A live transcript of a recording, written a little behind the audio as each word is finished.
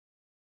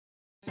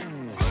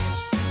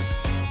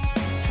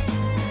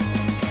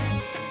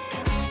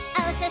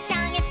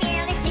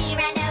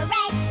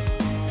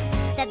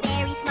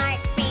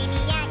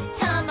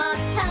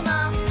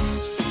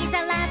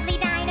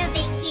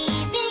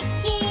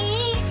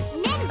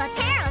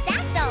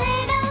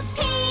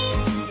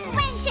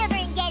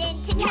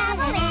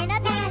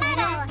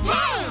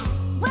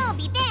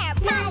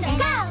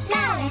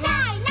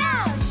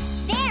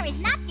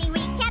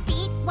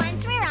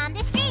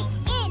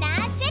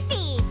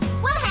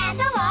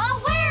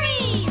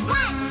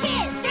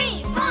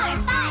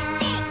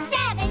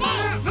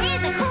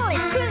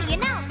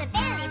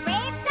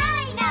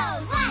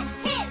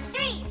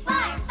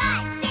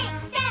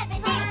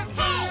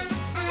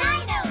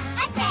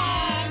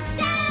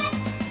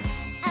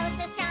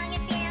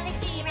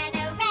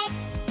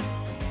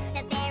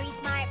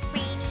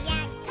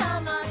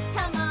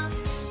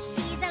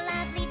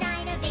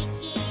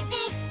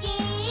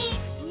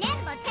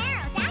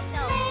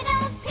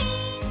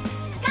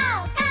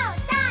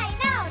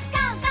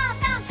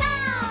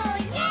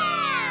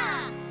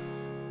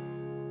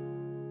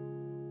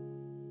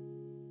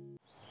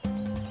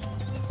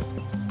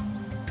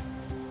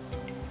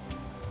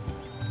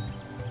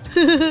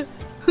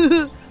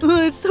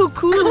It's so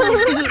cool.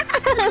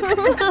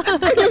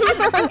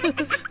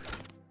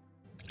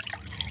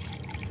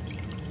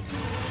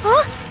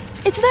 Huh?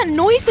 It's that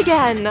noise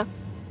again.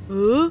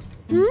 Huh?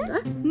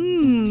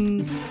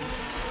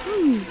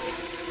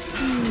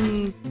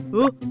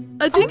 Oh,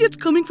 I think it's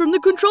coming from the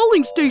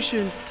controlling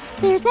station.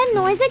 There's that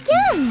noise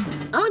again.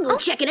 I'll go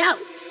check it out.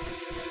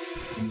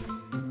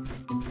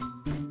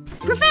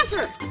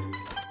 Professor!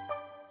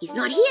 He's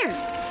not here.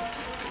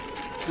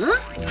 Huh?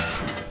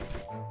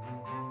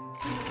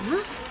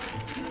 Huh?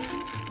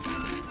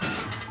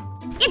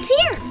 It's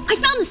here! I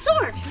found the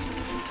source!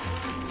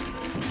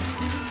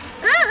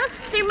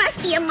 There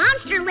must be a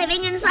monster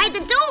living inside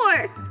the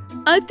door.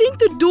 I think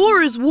the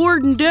door is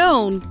worn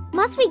down.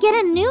 Must we get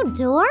a new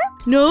door?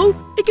 No,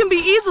 it can be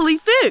easily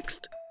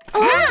fixed.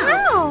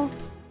 How?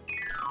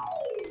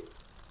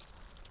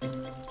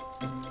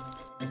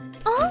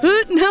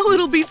 Now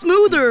it'll be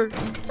smoother.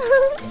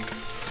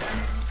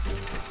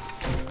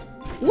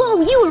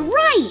 Whoa, you were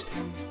right!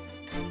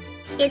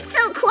 It's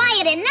so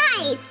quiet and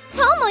nice.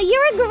 Tomo,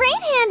 you're a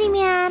great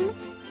handyman.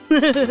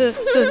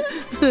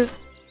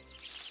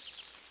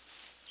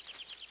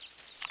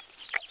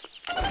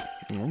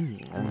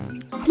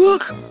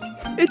 Look,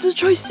 it's a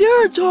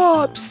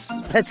Triceratops.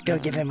 Let's go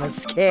give him a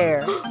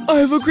scare. I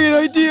have a great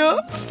idea.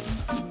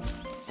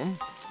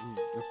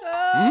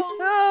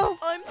 Help!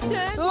 I'm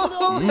tangled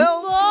Oh,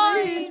 help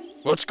me!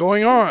 What's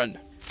going on?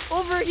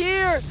 Over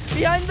here,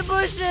 behind the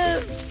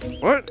bushes.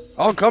 What?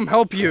 I'll come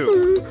help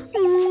you.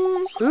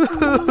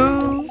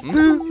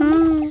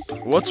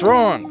 What's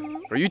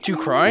wrong? Are you two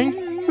crying?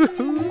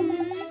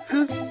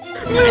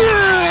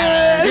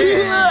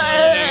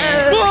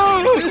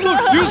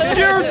 You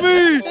scared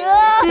me!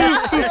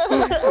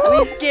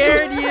 We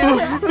scared you.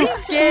 We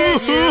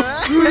scared you.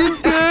 We scared you. We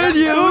scared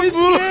you.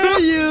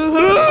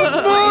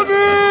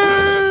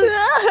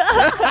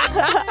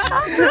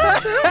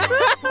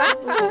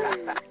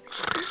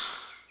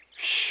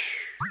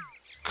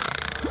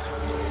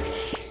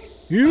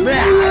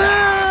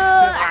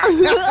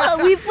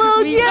 We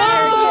fooled you.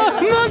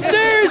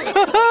 Monsters!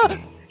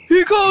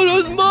 He called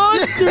us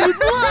monsters!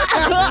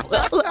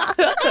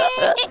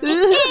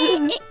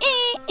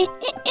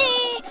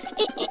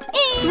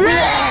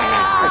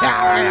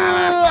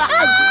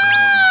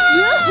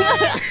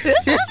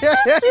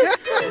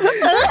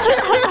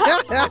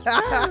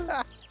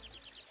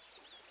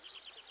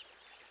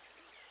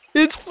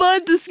 It's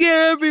fun to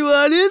scare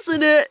everyone,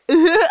 isn't it?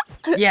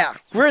 Yeah,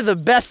 we're the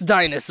best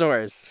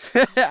dinosaurs.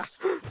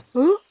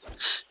 Huh?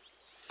 Shh!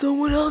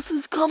 Someone else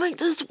is coming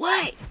this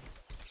way.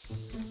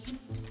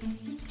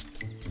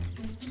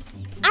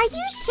 Are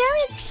you sure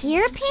it's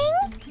here,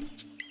 Ping?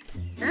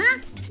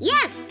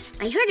 Yes!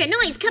 I heard a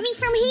noise coming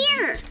from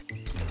here!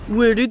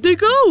 Where did they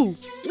go?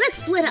 Let's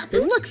split up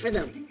and look for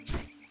them.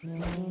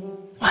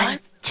 1,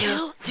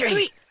 2,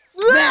 3.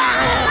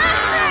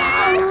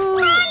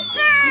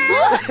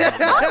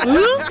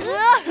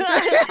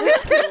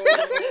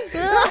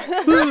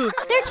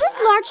 They're just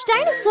large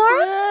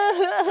dinosaurs.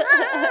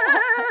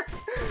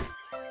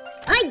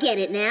 I get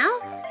it now.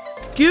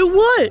 Get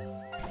what?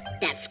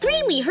 That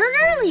scream we heard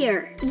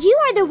earlier. You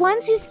are the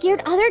ones who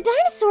scared other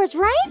dinosaurs,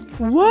 right?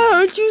 Why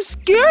aren't you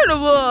scared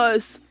of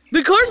us?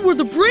 Because we're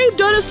the brave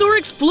dinosaur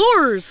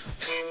explorers.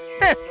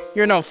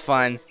 You're no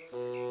fun.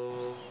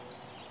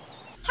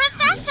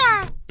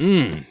 Professor!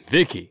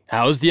 Vicky,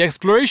 how's the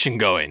exploration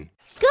going?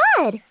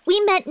 Good.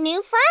 We met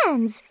new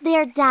friends.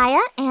 They're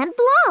Dia and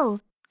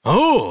Blow.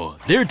 Oh,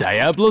 they're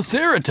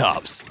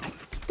Diabloceratops.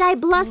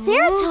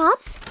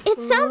 Diabloceratops? It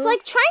sounds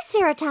like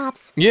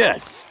Triceratops.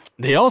 Yes,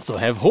 they also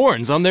have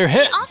horns on their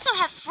heads. Also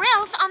have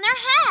frills on their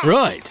heads.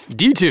 Right,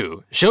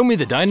 D2, show me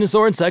the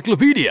dinosaur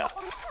encyclopedia.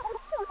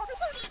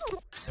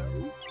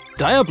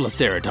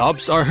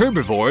 Diabloceratops are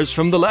herbivores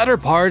from the latter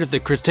part of the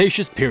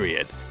Cretaceous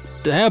period.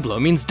 Diablo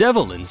means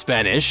devil in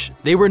Spanish.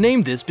 They were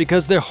named this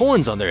because their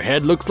horns on their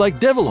head looks like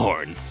devil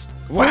horns.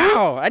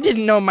 Wow, I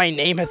didn't know my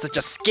name had such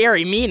a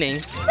scary meaning.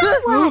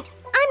 So what?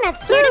 I'm not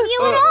scared of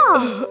you at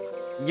all.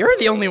 You're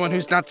the only one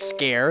who's not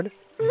scared.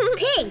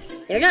 Pig,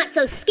 they're not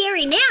so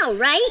scary now,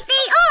 right?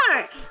 They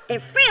are!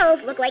 Their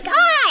frills look like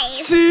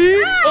eyes!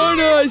 See? Oh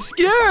no, it's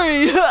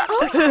scary.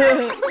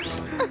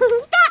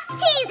 Stop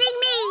teasing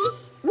me!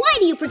 Why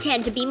do you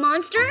pretend to be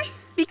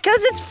monsters?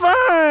 Because it's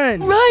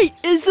fun. Right,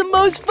 it's the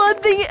most fun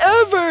thing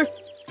ever.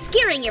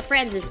 Scaring your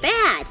friends is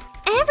bad.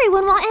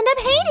 Everyone will end up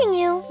hating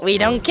you. We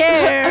don't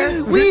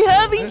care. We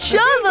have each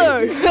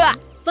other.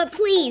 But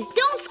please,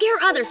 don't scare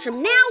others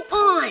from now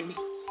on.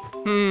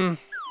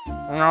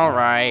 All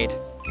right.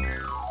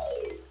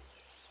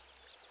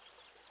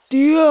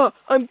 Dia,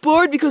 I'm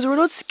bored because we're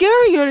not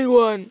scaring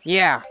anyone.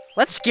 Yeah,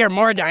 let's scare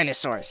more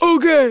dinosaurs.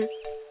 Okay.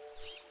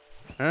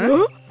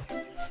 Huh?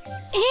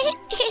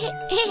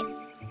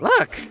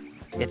 Look,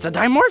 it's a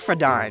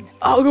Dimorphodon.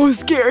 I'll go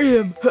scare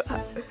him. We're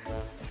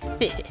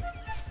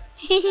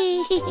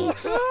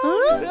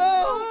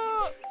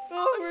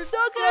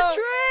stuck in a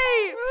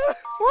tree.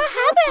 What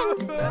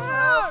happened?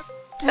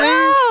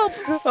 Help!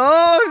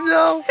 Oh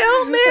no!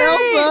 Help me!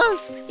 Help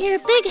us! Your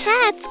big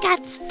head's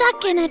got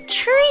stuck in a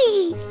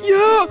tree.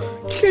 Yeah,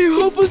 can you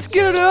help us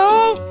get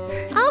out?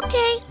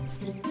 Okay.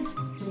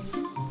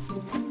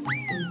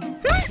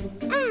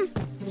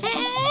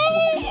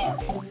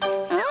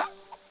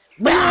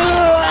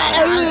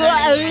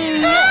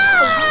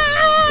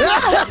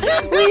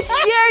 We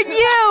scared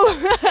you!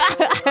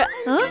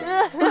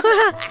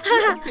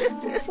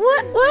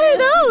 What are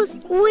those?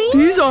 Wings?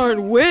 These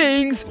aren't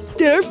wings,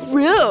 they're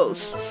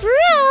frills.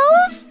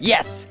 Frills?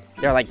 Yes,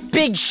 they're like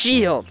big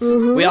shields.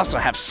 We also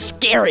have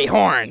scary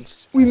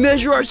horns. We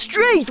measure our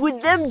strength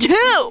with them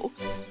too.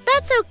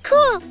 That's so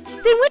cool.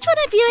 Then which one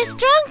of you is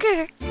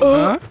stronger?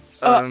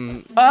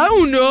 I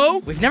don't know.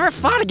 We've never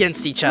fought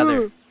against each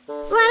other.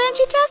 Why don't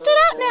you test it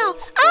out now?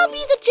 I'll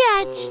be the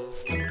judge.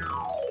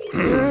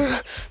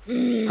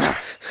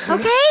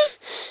 Okay?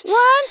 1,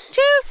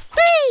 2,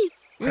 3.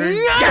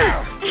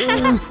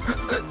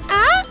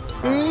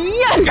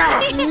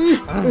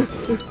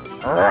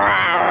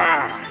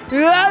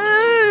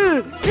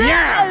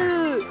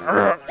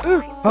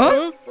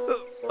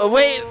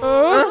 Wait.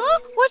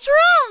 What's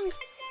wrong?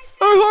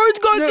 Our horns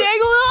got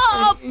tangled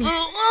up.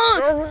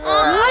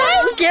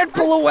 We can't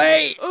pull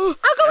away. I'll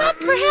go ask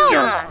for help.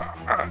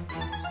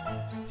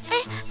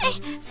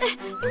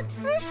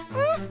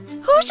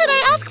 Who should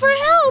I ask for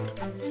help?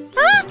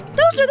 Huh?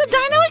 Those are the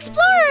Dino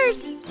Explorers.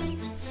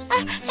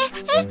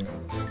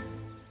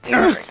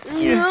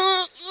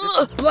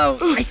 Blow,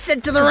 I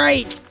said to the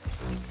right.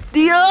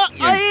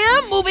 I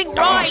am moving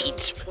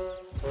right.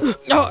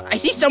 Oh, I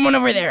see someone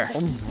over there.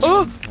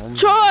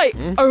 Try.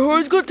 Our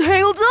horns got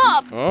tangled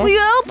up. Will you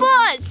help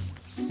us?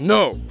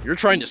 No, you're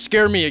trying to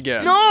scare me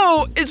again.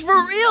 No, it's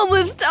for real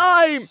this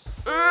time.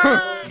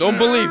 Don't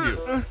believe you.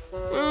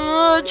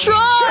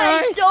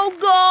 Try. Don't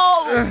go.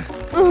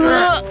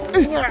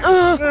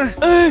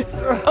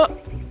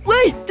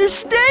 Wait, there's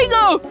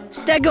Stego.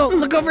 Stego,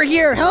 look over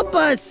here. Help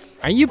us.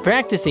 Are you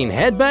practicing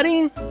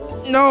headbutting?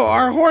 No,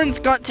 our horns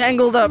got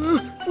tangled up.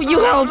 Will you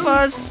help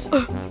us?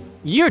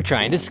 You're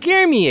trying to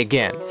scare me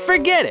again.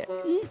 Forget it.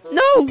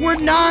 No, we're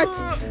not.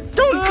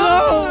 Don't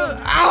go.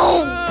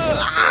 Ow.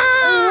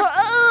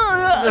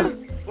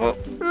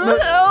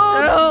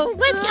 Help.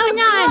 What's going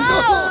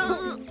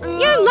on?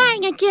 You're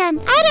lying again.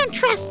 I don't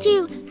trust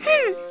you.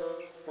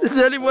 Is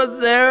anyone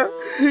there?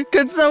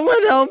 Can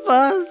someone help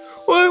us?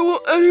 Why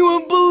won't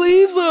anyone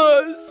believe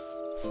us?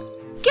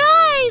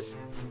 Guys,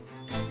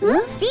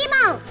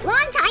 Dimo,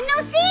 long time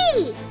no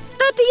see!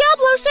 the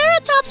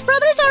Diabloceratops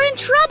brothers are in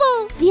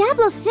trouble.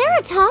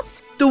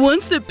 Diabloceratops? The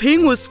ones that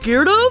Ping was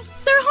scared of?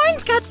 Their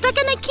horns got stuck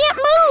and they can't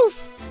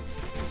move.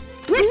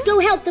 Let's go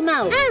help them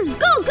out.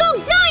 Go, go,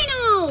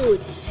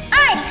 Dinos!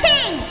 I'm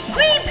Ping!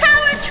 Green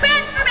Power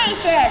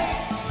Transformation!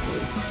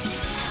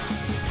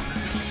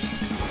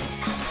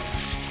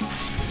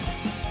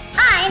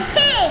 I'm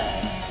Ping!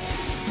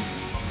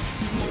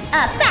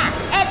 A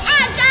fast and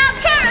agile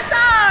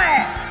pterosaur!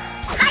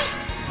 Hi!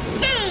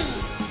 Hey!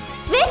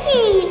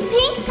 Vicky,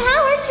 Pink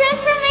Power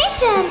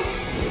Transformation.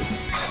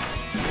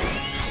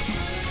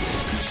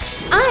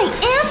 I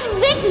am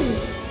Vicky.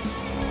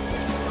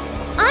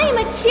 I am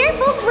a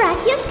cheerful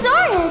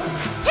Brachiosaurus.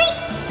 Hey,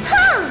 ha!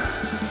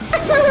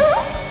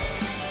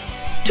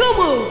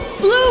 Tomo,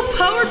 Blue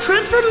Power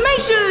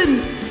Transformation!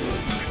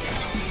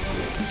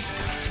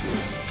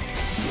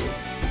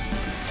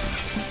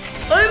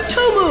 I'm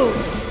Tomo.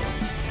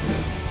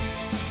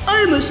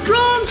 I'm a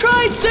strong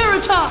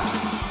Triceratops.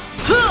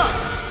 Huh!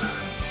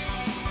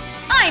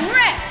 I'm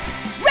Rex!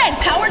 Red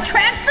Power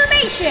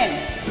Transformation!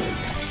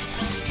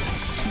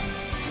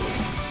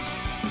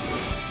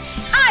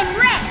 I'm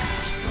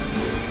Rex!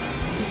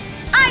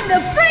 I'm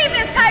the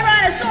bravest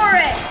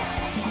Tyrannosaurus!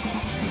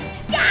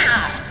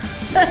 Yeah!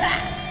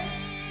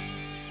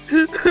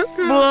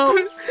 Blow,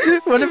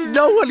 what if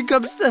no one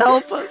comes to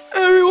help us?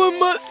 Everyone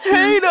must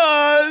hate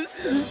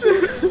us.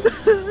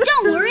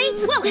 Don't worry,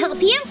 we'll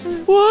help you!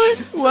 What?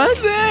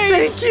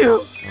 Thank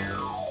you.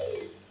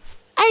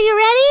 Are you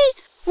ready?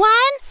 1,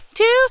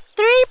 2,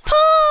 3, pull!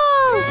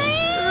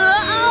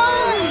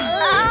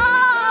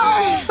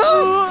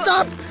 Oh,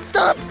 stop!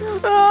 Stop!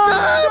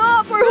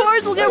 Our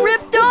horns will get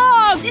ripped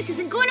off. This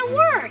isn't going to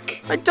work!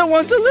 I don't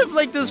want to live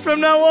like this from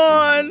now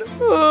on.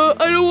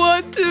 I don't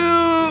want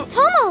to.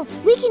 Tomo,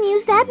 we can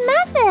use that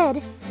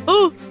method.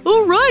 Oh,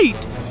 all right.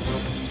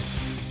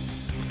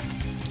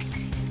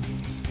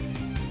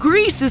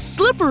 Grease is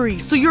slippery,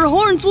 so your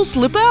horns will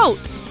slip out.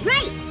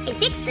 Right, and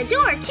fix the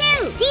door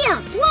too!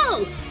 Dia,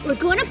 Flo, we're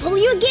going to pull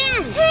you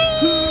again!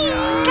 Hey!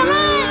 Come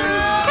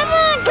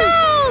on, go!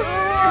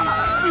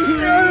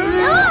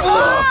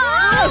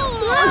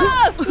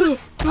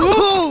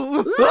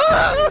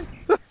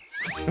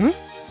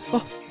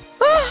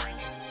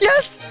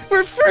 Yes,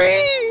 we're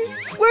free!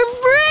 We're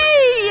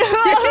free!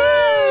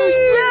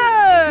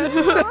 Yeah!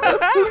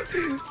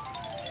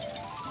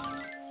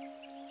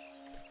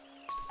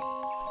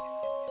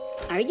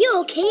 Are you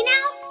okay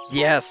now?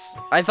 Yes,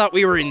 I thought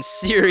we were in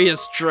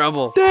serious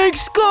trouble.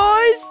 Thanks,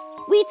 guys.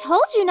 We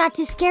told you not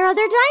to scare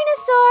other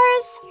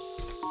dinosaurs.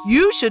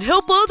 You should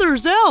help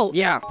others out.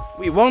 Yeah,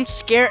 we won't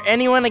scare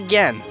anyone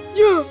again.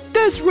 Yeah,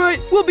 that's right.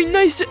 We'll be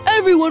nice to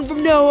everyone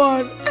from now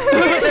on.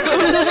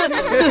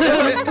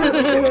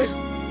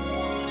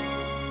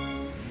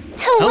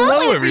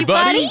 Hello,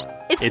 everybody!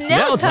 It's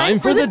now time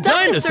for the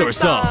dinosaur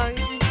song.